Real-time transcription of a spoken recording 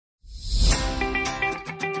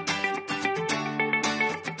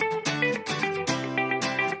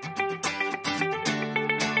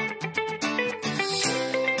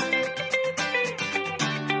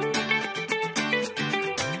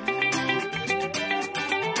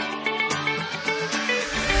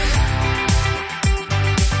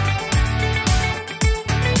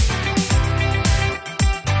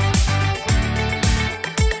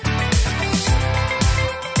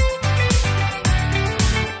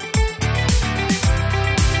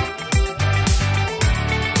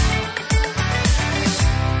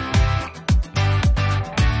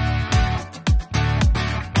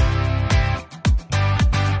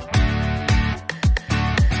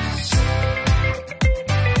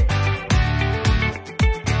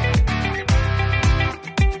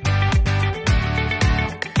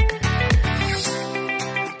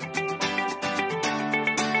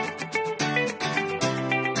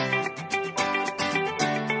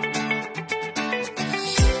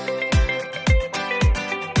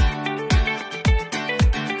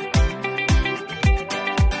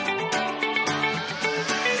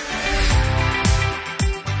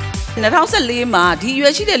2014မှာဒီရွ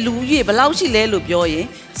ယ်ရှိတဲ့လူကြီးဘယ်လောက်ရှိလဲလို့ပြောရင်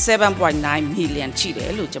 7.9 million ရှိတ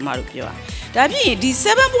ယ်လို့ကျွန်မတို့ပြောတာဒါဖြစ်ရင်ဒီ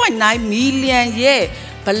 7.9 million ရဲ့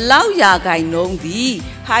ဘယ်လောက်ရာခိုင်နှုန်းဒီ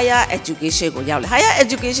higher education ကိုရောက်လဲ higher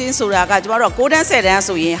education ဆိုတာကကျွန်တော်တို့9တန်း10တန်း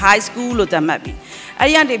ဆိုရင် high school လို့သတ်မှတ်ပြီအဲ့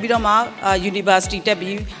ဒီကနေပြီးတော့မှ university တက်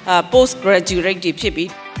ပြီး post graduate တွေဖြစ်ပြီး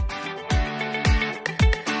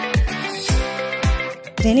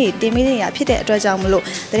တရင်နေတင်မေးနေတာဖြစ်တဲ့အတွက်ကြောင့်မလို့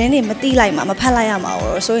တရင်နေမတိလိုက်မှာမဖတ်လိုက်ရမှာ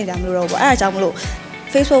တော့စိုးရင်ဒါမလို့တော့ပေါ့အဲ့ဒါကြောင့်မလို့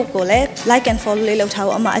Facebook ကိုလည်း like and follow လေးလုပ်ထား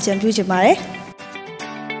ဖို့အမှအကြံပြုချင်ပါတယ်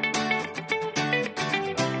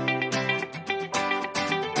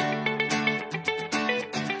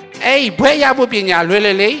အေးဘွဲရဖို့ပညာလွယ်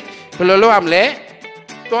လေလေဘယ်လိုလုပ်ရမလဲ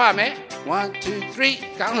သွားရမယ်1 2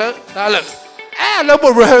 3ကောင်းလို့ဒါလို့အဲ့လုပ်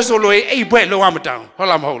ဖို့ rehearsal လို့အေးဘွဲလုံးဝမတောင်းဟုတ်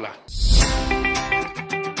လားမဟုတ်လား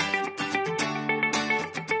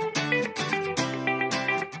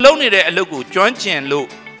လုံးနေတဲ့အလုပ်ကိုကျွမ်းကျင်လို့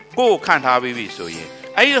ကိုယ်ခံထားပြီးပြီဆိုရင်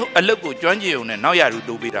အဲ့ဒီအလုပ်ကိုကျွမ်းကျင်ုံနဲ့နောက်ရာထူး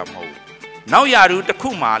တိုးပေးတာမဟုတ်ဘူးနောက်ရာထူးတစ်ခု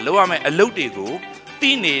မှလုပ်ရမယ့်အလုပ်တွေကို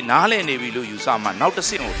သိနေနားလည်နေပြီလို့ယူဆမှနောက်တစ်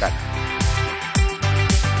ဆင့်ကိုတက်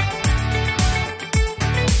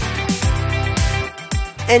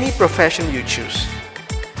Any profession you choose,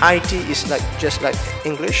 IT is just like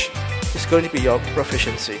English. It's going to be your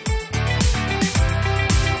proficiency.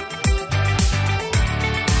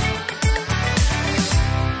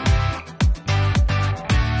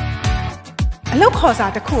 အလုပ်ခေါ်စာ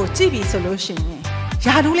တစ်ခုကိုကြည့်ပြီဆိုလို့ရှိရင်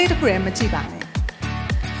ယာထူးလေးတစ်ခုလည်းမကြည့်ပါနဲ့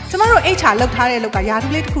ကျမတို့ HR လောက်ထားတဲ့အလုပ်ကယာ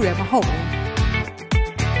ထူးလေးတစ်ခုလည်းမဟုတ်ဘူး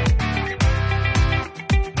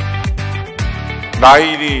နို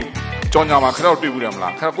င်ဒီကြောင်ညာမှာခရောက်တွေ့ဘူးတယ်မ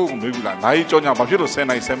လားခက်ကိုမေးဘူးလားနိုင်ကြောင်ညာဘာဖြစ်လို့10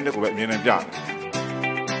နိုင်7မိနစ်ကိုပဲအမြင်နဲ့ပြတယ်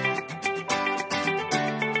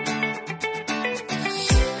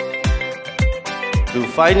သူ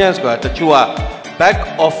finance ကတချို့က back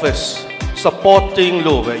office supporting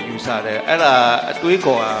လို့ပဲယူဆတယ်အဲ့ဒါအတွေး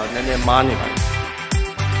ခေါ်ကနည်းနည်းမားနေပါတယ်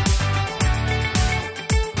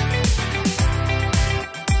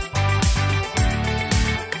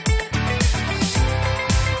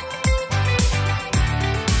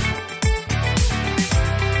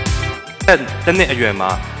တနေ့အရွယ်မှာ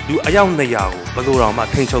လူအယောက်200ကိုဘယ်လိုတောင်မှ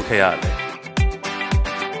ထိန်းချုပ်ခဲ့ရလဲ